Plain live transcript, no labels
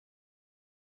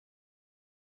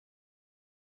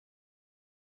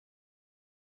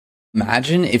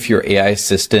Imagine if your AI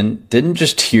assistant didn't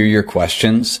just hear your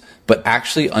questions, but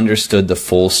actually understood the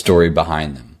full story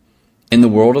behind them. In the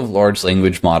world of large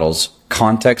language models,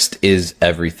 context is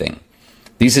everything.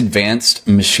 These advanced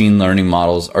machine learning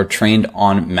models are trained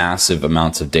on massive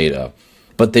amounts of data,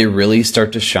 but they really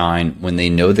start to shine when they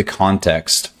know the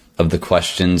context of the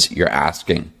questions you're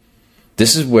asking.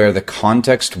 This is where the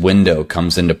context window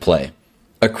comes into play,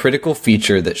 a critical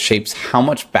feature that shapes how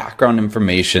much background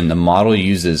information the model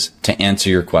uses to answer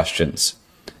your questions.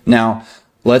 Now,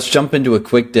 let's jump into a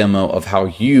quick demo of how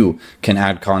you can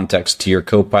add context to your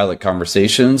Copilot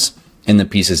conversations in the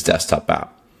Pieces desktop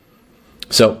app.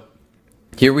 So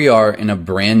here we are in a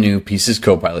brand new Pieces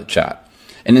Copilot chat.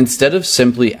 And instead of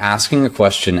simply asking a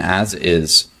question as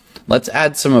is, let's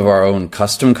add some of our own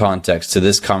custom context to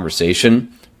this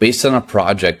conversation based on a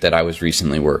project that I was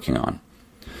recently working on.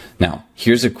 Now,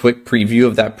 here's a quick preview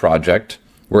of that project.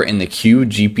 We're in the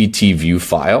QGPT view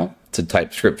file. It's a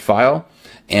TypeScript file.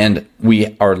 And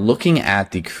we are looking at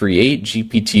the create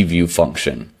GPT view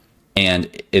function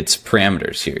and its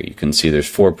parameters here. You can see there's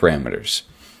 4 parameters.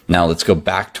 Now let's go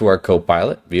back to our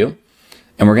Copilot view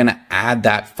and we're going to add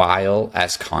that file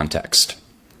as context.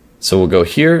 So we'll go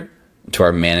here to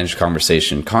our manage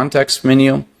conversation context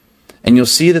menu and you'll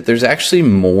see that there's actually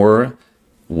more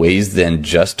ways than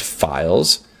just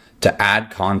files to add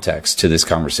context to this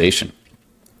conversation.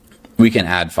 We can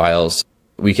add files,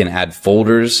 we can add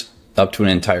folders up to an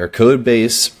entire code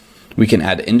base, we can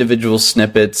add individual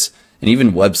snippets, and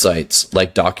even websites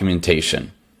like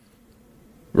documentation.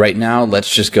 Right now,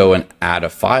 let's just go and add a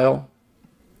file,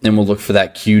 and we'll look for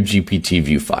that QGPT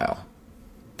view file.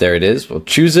 There it is, we'll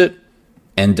choose it,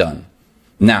 and done.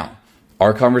 Now,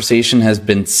 our conversation has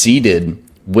been seeded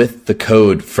with the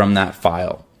code from that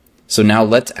file. So now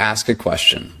let's ask a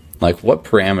question. Like, what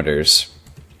parameters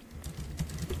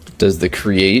does the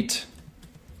create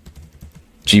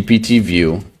GPT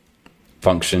view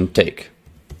function take?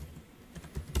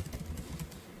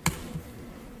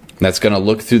 That's going to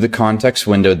look through the context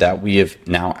window that we have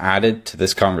now added to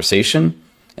this conversation,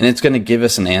 and it's going to give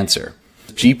us an answer.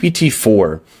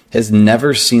 GPT-4 has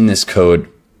never seen this code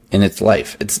in its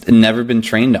life. It's never been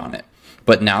trained on it.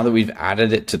 But now that we've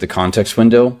added it to the context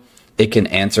window, it can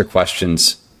answer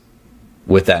questions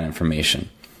with that information.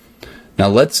 Now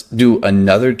let's do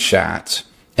another chat,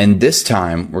 and this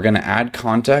time we're going to add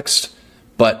context,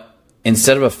 but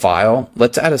instead of a file,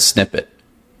 let's add a snippet.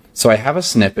 So I have a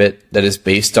snippet that is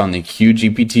based on the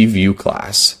QGPT view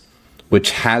class,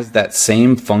 which has that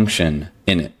same function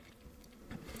in it.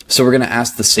 So we're going to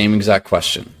ask the same exact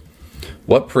question.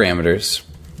 What parameters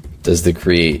does the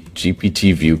create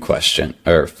GPT view function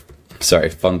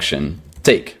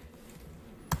take?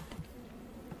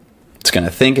 It's going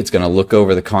to think, it's going to look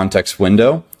over the context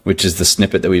window, which is the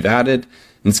snippet that we've added,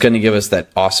 and it's going to give us that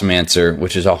awesome answer,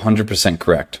 which is 100%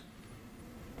 correct.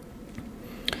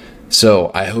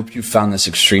 So I hope you found this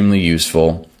extremely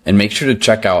useful, and make sure to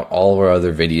check out all of our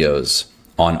other videos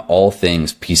on all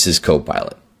things Pieces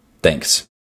Copilot. Thanks.